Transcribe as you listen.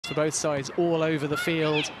for both sides all over the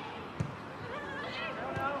field.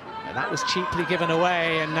 And that was cheaply given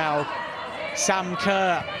away, and now Sam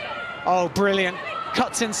Kerr. Oh, brilliant.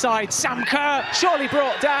 Cuts inside. Sam Kerr, surely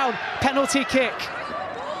brought down. Penalty kick.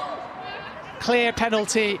 Clear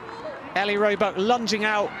penalty. Ellie Roebuck lunging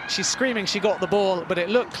out. She's screaming she got the ball, but it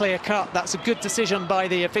looked clear cut. That's a good decision by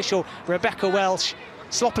the official, Rebecca Welsh.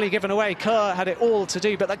 Sloppily given away. Kerr had it all to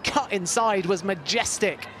do, but the cut inside was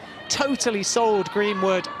majestic. Totally sold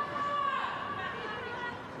Greenwood.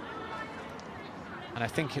 And I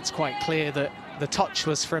think it's quite clear that the touch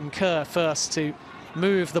was from Kerr first to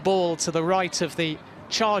move the ball to the right of the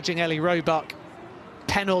charging Ellie Roebuck.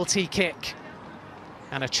 Penalty kick.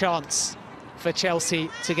 And a chance for Chelsea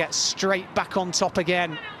to get straight back on top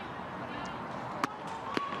again.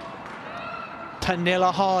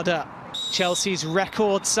 Pernille Harder, Chelsea's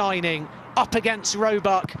record signing, up against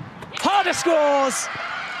Roebuck. Harder scores!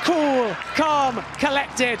 Cool, calm,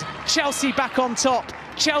 collected. Chelsea back on top.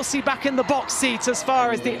 Chelsea back in the box seat as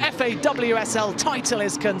far as the FA WSL title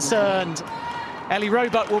is concerned. Ellie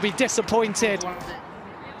Roebuck will be disappointed.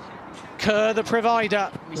 Kerr, the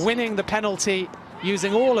provider, winning the penalty,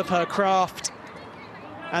 using all of her craft.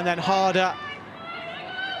 And then Harder,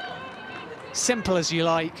 simple as you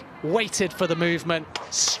like, waited for the movement,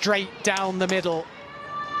 straight down the middle.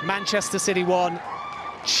 Manchester City 1,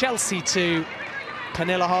 Chelsea 2.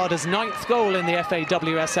 Pernille Harder's 9th goal in the FA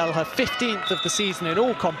WSL, her 15th of the season in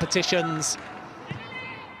all competitions.